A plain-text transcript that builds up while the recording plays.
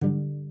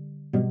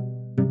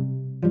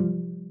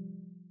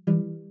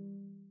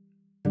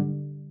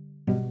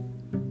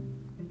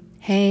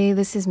Hey,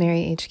 this is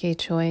Mary H.K.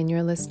 Choi, and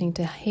you're listening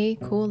to Hey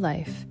Cool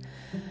Life,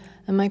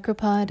 a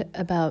micropod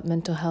about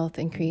mental health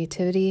and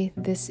creativity.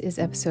 This is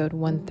episode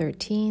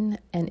 113,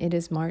 and it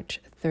is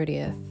March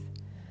 30th.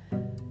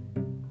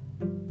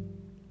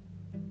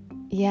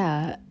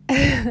 Yeah,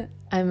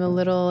 I'm a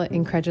little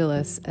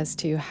incredulous as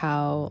to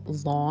how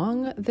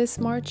long this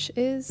March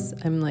is.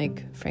 I'm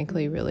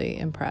frankly, really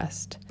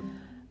impressed.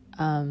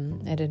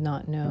 I did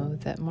not know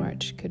that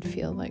March could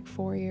feel like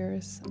 4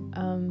 years.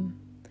 I'm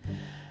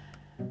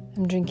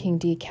drinking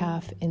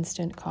decaf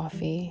instant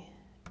coffee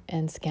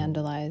and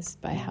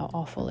scandalized by how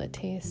awful it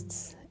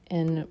tastes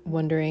and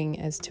wondering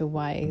as to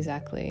why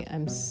exactly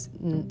I'm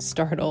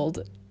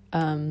startled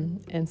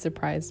and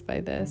surprised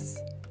by this.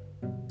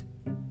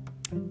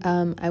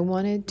 I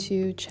wanted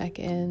to check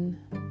in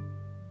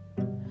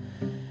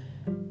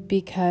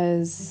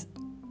because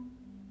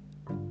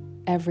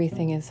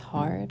everything is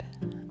hard.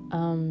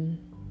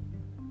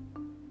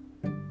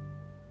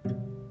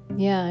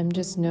 I'm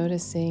just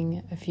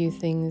noticing a few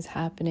things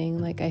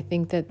happening. I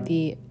think that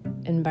the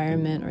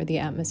environment or the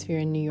atmosphere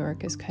in New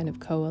York is kind of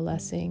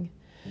coalescing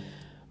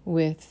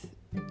with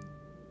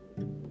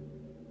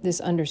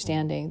this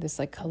understanding, this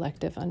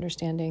collective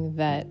understanding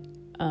that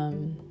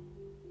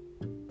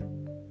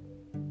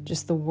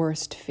just the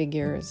worst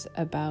figures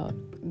about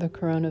the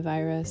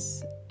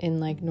coronavirus in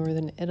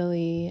northern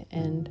Italy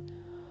and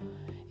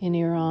in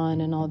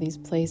Iran and all these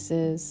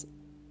places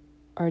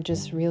are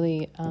just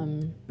really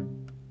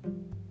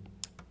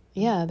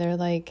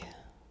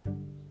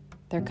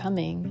they're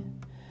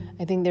coming.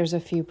 I think there's a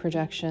few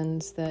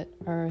projections that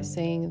are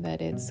saying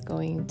that it's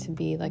going to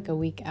be a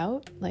week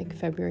out,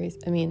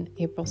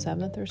 April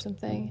 7th or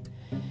something.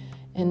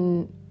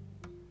 And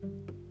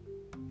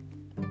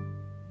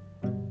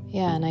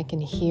I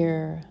can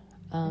hear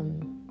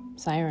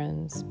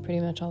sirens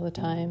pretty much all the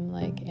time,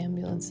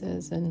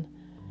 ambulances. And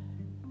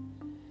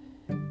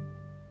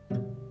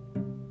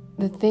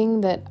the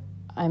thing that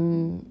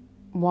I'm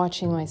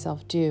watching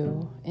myself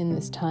do in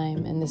this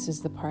time, and this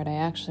is the part I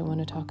actually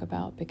want to talk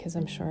about because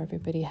I'm sure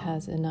everybody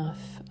has enough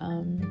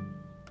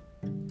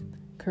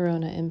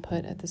corona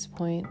input at this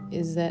point,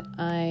 is that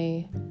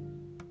I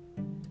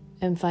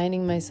am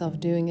finding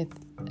myself doing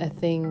a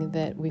thing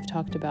that we've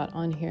talked about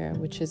on here,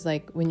 which is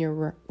when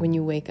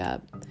you wake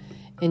up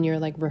and you're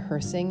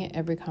rehearsing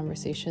every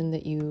conversation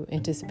that you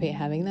anticipate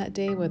having that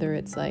day, whether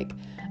it's a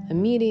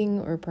meeting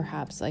or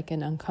perhaps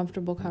an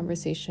uncomfortable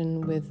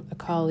conversation with a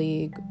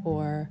colleague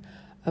or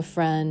a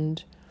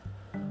friend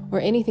or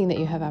anything that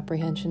you have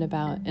apprehension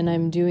about. And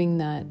I'm doing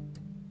that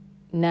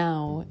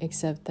now,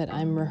 except that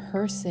I'm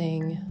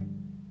rehearsing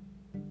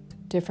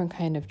different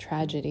kind of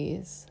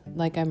tragedies.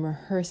 I'm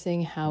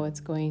rehearsing how it's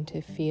going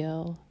to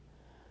feel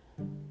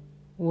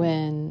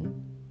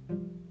when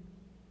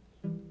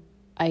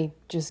I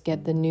just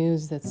get the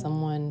news that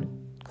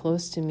someone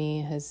close to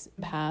me has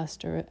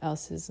passed or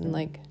else is in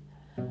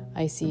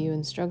ICU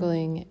and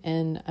struggling.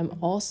 And I'm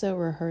also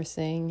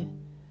rehearsing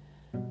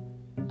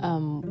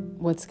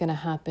what's going to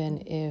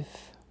happen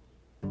if,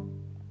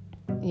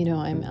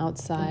 I'm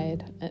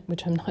outside,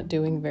 which I'm not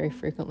doing very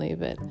frequently,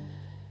 but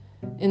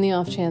in the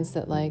off chance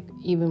that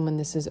even when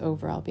this is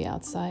over, I'll be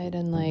outside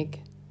and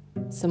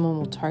someone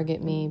will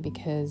target me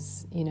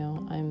because,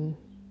 I'm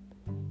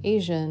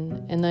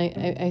Asian. And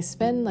I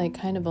spend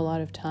kind of a lot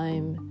of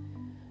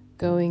time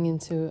going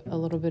into a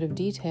little bit of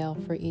detail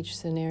for each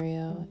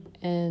scenario.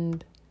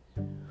 And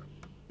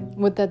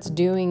what that's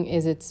doing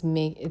is it's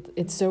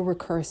so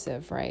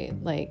recursive, right?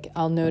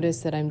 I'll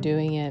notice that I'm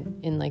doing it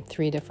in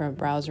 3 different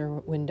browser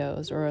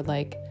windows, or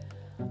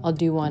I'll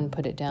do one,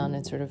 put it down,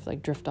 and sort of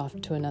drift off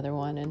to another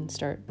one and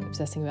start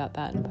obsessing about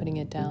that and putting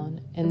it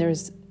down. And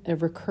there's a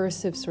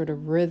recursive sort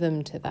of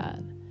rhythm to that.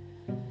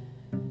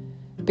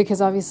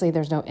 Because obviously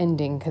there's no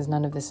ending because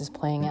none of this is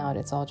playing out.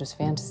 It's all just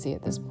fantasy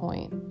at this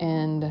point.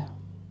 And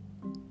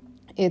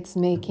it's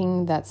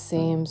making that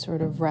same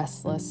sort of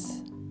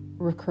restless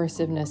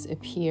recursiveness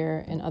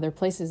appear in other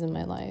places in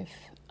my life.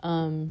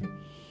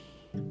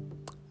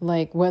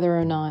 Whether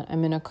or not I'm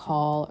going to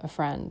call a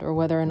friend, or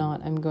whether or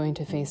not I'm going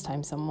to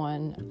FaceTime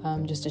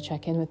someone just to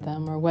check in with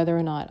them, or whether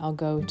or not I'll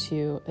go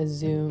to a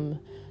Zoom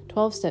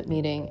 12-step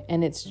meeting.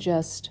 And it's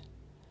just,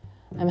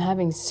 I'm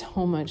having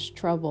so much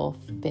trouble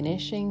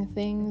finishing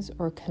things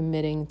or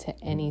committing to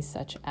any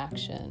such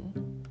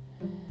action.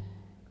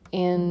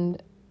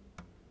 And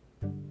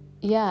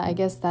I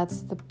guess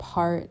that's the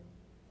part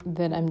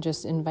that I'm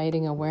just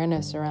inviting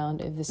awareness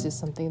around. If this is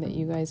something that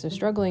you guys are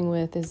struggling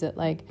with, is that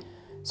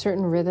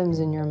certain rhythms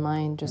in your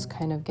mind just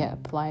kind of get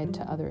applied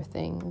to other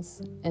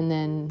things, and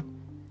then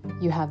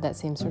you have that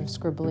same sort of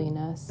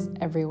scribbliness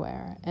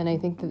everywhere. And I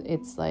think that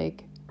it's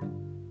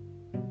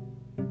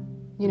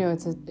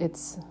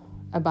it's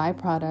a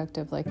byproduct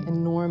of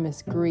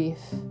enormous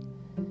grief,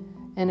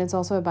 and it's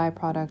also a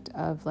byproduct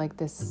of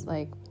this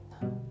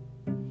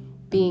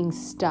being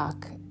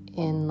stuck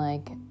in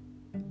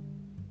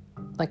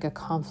a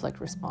conflict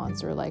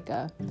response, or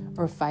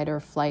fight or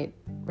flight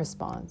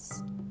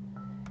response.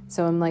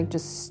 So I'm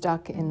just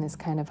stuck in this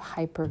kind of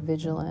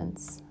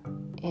hypervigilance,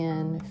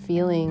 and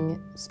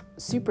feeling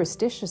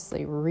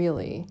superstitiously,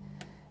 really,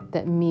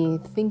 that me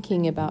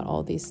thinking about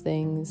all these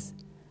things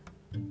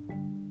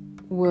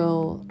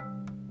will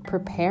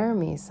prepare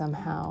me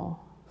somehow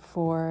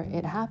for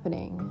it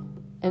happening.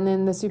 And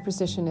then the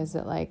superstition is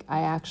that, like,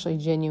 I actually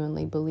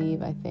genuinely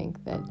believe, I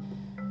think, that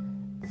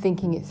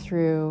thinking it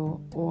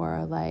through,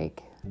 or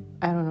like,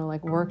 I don't know,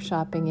 like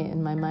workshopping it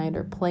in my mind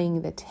or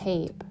playing the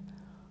tape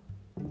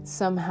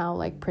somehow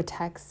like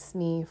protects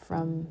me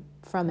from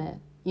it.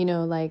 You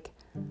know, like,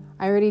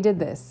 I already did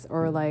this,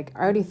 or like,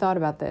 I already thought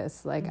about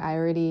this, like, I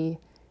already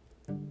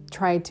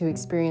tried to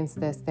experience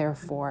this,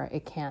 therefore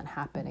it can't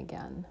happen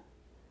again.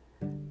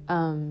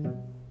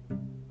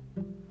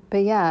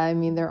 But yeah, I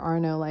mean, there are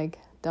no like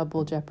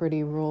double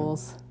jeopardy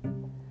rules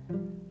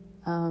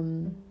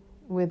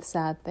with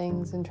sad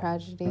things and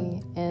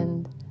tragedy.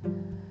 And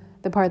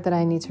the part that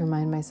I need to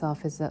remind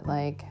myself is that,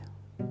 like,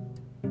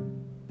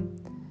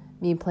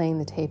 me playing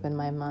the tape in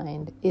my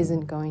mind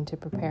isn't going to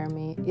prepare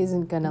me,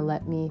 isn't going to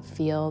let me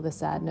feel the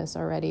sadness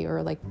already,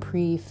 or like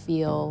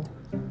pre-feel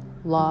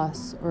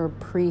loss, or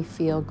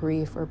pre-feel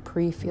grief, or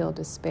pre-feel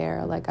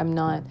despair. Like, I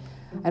don't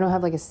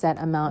have like a set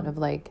amount of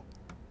like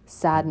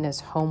sadness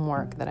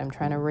homework that I'm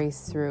trying to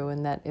race through,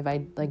 and that if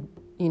I like,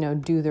 you know,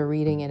 do the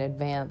reading in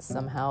advance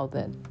somehow,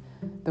 that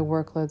the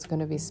workload's going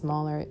to be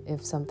smaller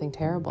if something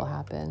terrible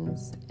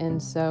happens.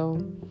 And so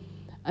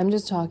I'm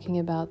just talking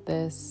about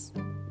this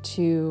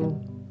to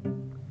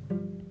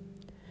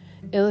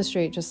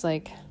illustrate just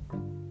like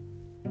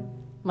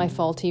my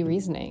faulty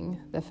reasoning,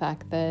 the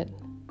fact that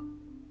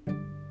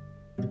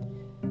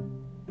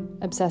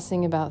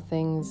obsessing about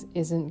things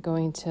isn't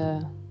going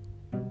to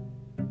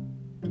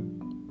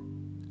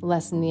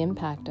lessen the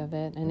impact of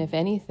it. And if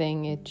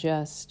anything, it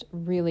just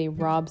really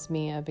robs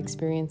me of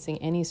experiencing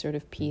any sort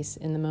of peace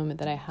in the moment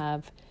that I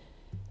have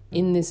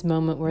in this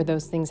moment where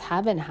those things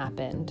haven't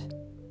happened.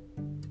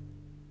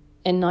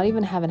 And not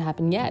even haven't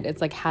happened yet. It's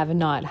like, have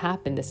not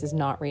happened. This is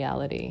not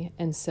reality.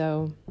 And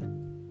so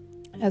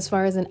as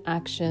far as an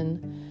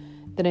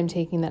action that I'm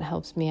taking that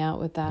helps me out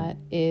with that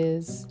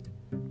is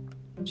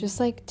just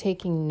like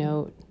taking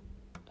note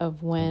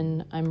of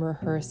when I'm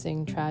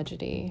rehearsing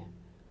tragedy,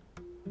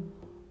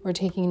 or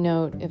taking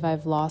note if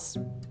I've lost,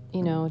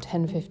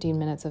 10, 15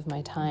 minutes of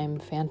my time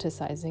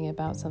fantasizing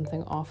about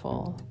something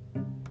awful,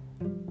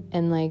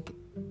 and like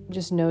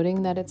just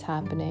noting that it's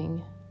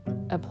happening,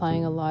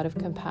 applying a lot of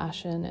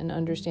compassion and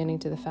understanding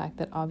to the fact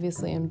that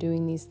obviously I'm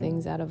doing these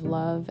things out of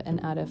love and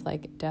out of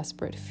like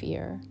desperate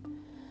fear.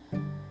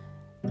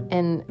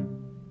 And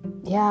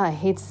yeah, I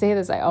hate to say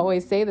this, I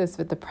always say this,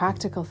 but the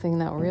practical thing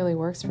that really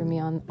works for me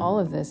on all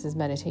of this is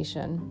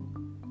meditation.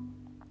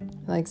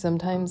 Like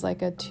sometimes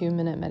like a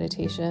 2-minute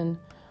meditation,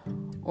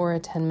 or a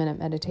 10-minute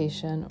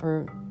meditation,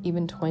 or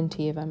even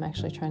 20 if I'm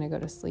actually trying to go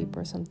to sleep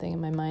or something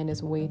and my mind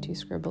is way too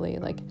scribbly,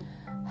 like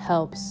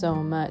helps so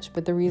much.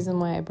 But the reason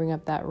why I bring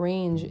up that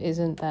range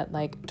isn't that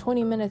like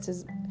 20 minutes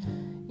is,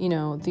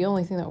 the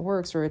only thing that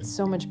works, or it's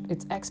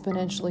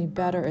exponentially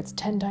better, it's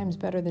 10 times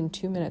better than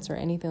 2 minutes or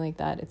anything like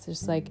that. It's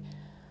just like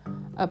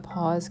a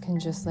pause can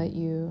just let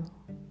you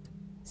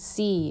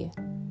see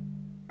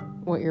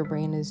what your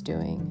brain is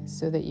doing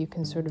so that you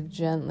can sort of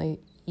gently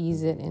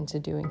ease it into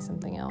doing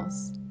something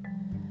else.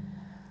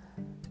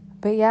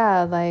 But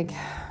yeah, like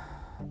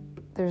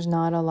there's just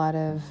not a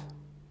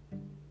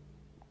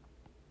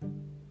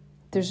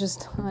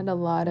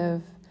lot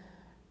of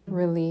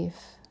relief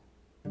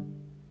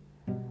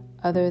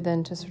other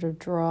than to sort of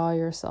draw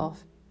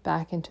yourself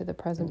back into the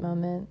present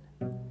moment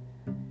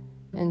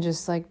and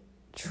just like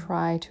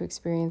try to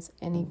experience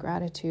any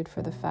gratitude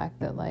for the fact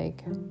that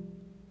like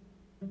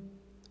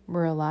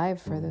we're alive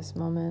for this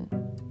moment,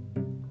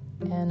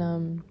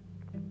 and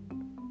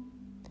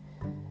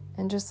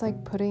just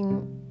like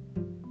putting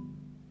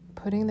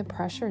the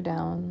pressure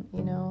down,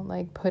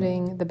 like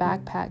putting the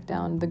backpack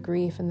down, the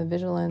grief and the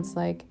vigilance,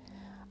 like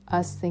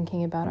us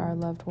thinking about our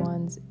loved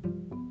ones,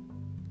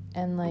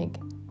 and like,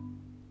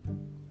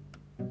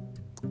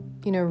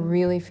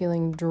 really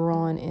feeling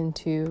drawn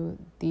into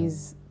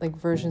these like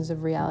versions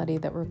of reality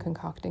that we're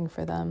concocting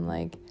for them.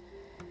 Like,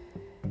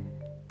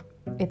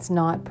 it's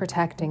not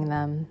protecting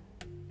them,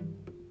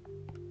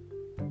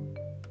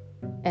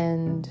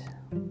 and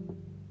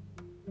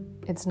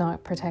it's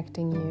not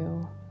protecting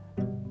you,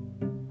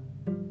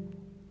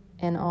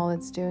 and all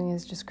it's doing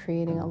is just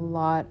creating a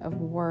lot of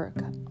work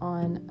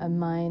on a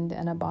mind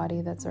and a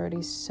body that's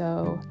already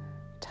so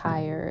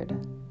tired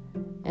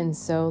and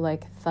so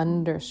like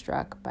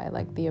thunderstruck by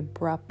like the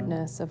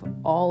abruptness of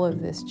all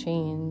of this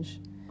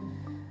change.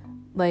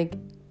 Like,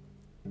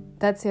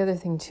 that's the other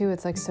thing too.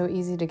 It's like so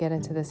easy to get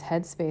into this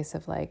headspace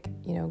of like,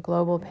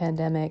 global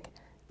pandemic,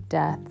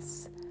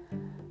 deaths,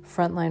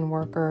 frontline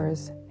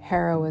workers,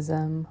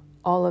 heroism,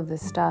 all of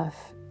this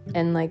stuff.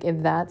 And like,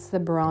 if that's the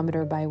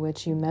barometer by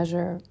which you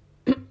measure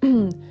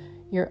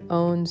your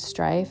own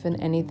strife and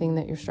anything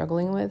that you're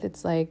struggling with,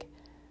 it's like,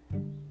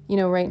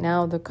 right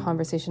now the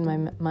conversation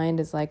in my mind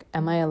is like,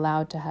 am I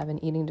allowed to have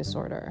an eating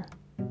disorder?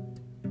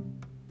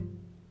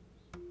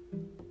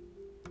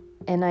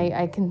 And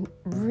I can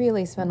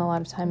really spend a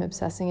lot of time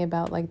obsessing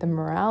about like the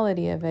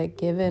morality of it,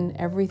 given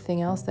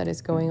everything else that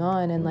is going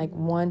on, and like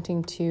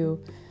wanting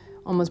to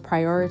almost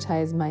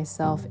prioritize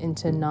myself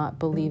into not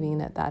believing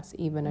that that's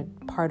even a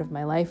part of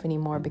my life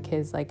anymore,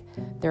 because like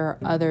there are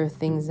other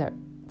things that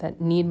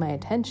need my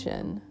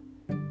attention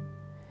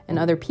and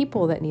other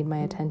people that need my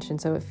attention.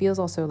 So it feels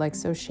also like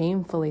so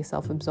shamefully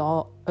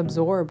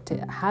self-absorbed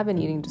to have an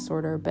eating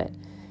disorder. But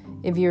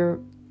if you're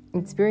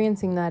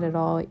experiencing that at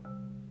all,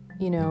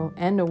 you know,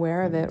 and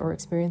aware of it, or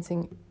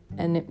experiencing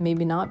and it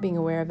maybe not being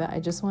aware of it, I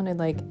just want to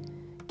like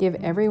give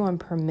everyone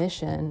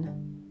permission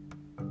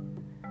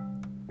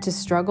to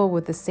struggle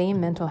with the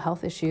same mental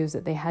health issues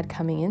that they had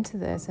coming into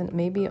this, and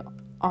maybe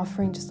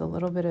offering just a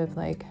little bit of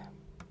like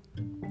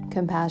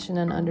compassion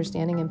and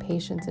understanding and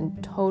patience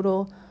and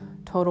total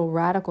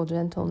radical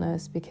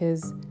gentleness,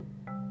 because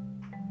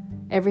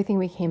everything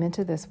we came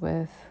into this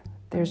with,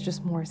 there's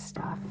just more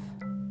stuff.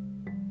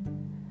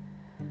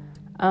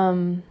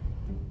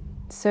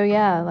 So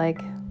yeah,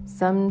 like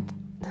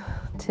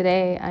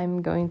today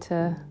I'm going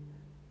to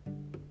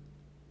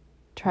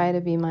try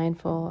to be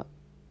mindful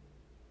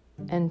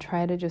and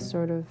try to just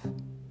sort of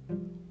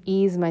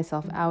ease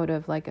myself out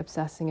of like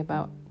obsessing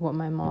about what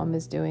my mom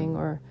is doing,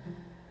 or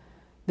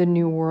the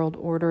new world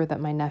order that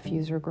my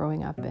nephews are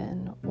growing up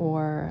in,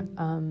 or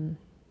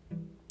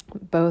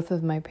both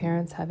of my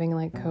parents having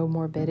like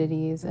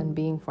comorbidities and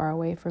being far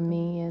away from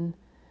me, and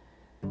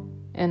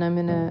I'm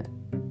gonna,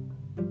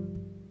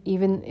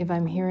 even if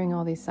I'm hearing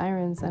all these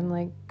sirens, I'm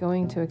like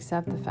going to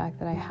accept the fact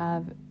that I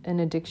have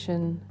an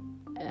addiction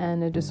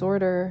and a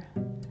disorder,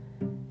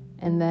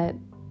 and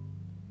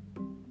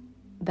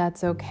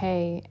that's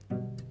okay.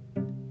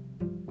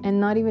 And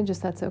not even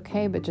just that's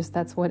okay, but just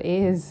that's what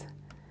is.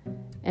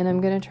 And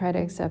I'm going to try to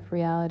accept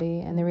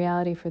reality. And the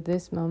reality for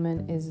this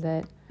moment is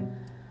that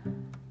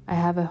I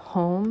have a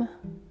home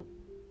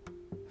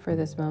for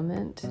this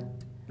moment.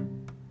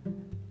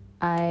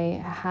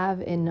 I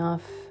have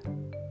enough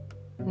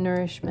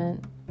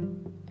nourishment,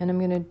 and I'm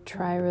going to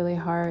try really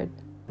hard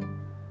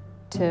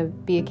to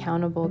be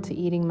accountable to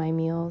eating my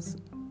meals.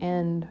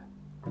 And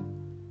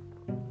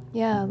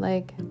yeah,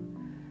 like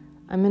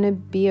I'm going to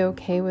be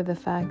okay with the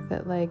fact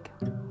that like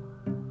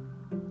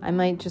I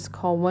might just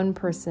call one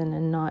person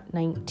and not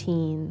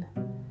 19,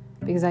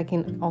 because I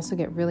can also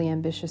get really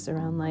ambitious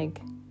around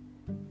like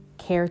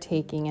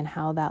caretaking and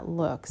how that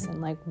looks,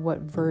 and like what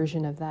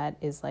version of that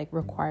is like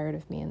required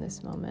of me in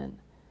this moment.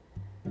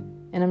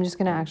 And I'm just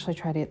going to actually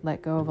try to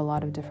let go of a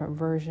lot of different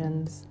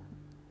versions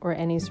or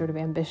any sort of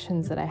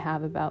ambitions that I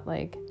have about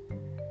like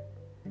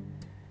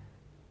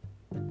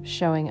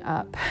showing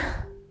up.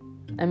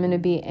 I'm going to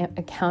be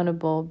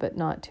accountable, but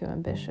not too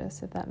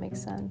ambitious, if that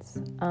makes sense.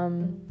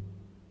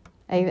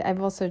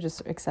 I've also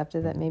just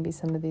accepted that maybe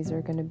some of these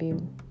are going to be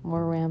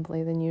more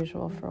rambly than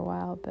usual for a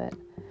while, but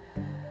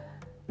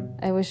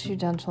I wish you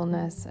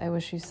gentleness. I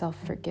wish you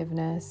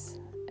self-forgiveness.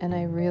 And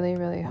I really,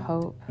 really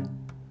hope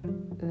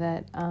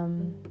that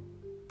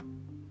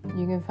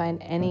you can find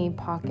any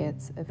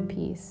pockets of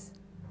peace.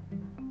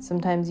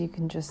 Sometimes you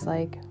can just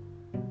like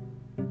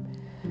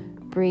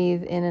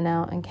breathe in and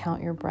out and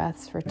count your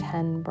breaths for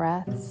 10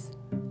 breaths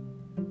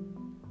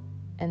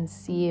and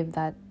see if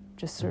that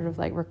just sort of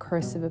like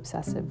recursive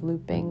obsessive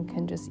looping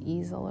can just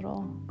ease a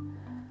little.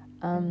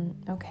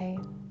 Okay,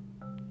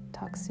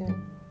 talk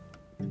soon.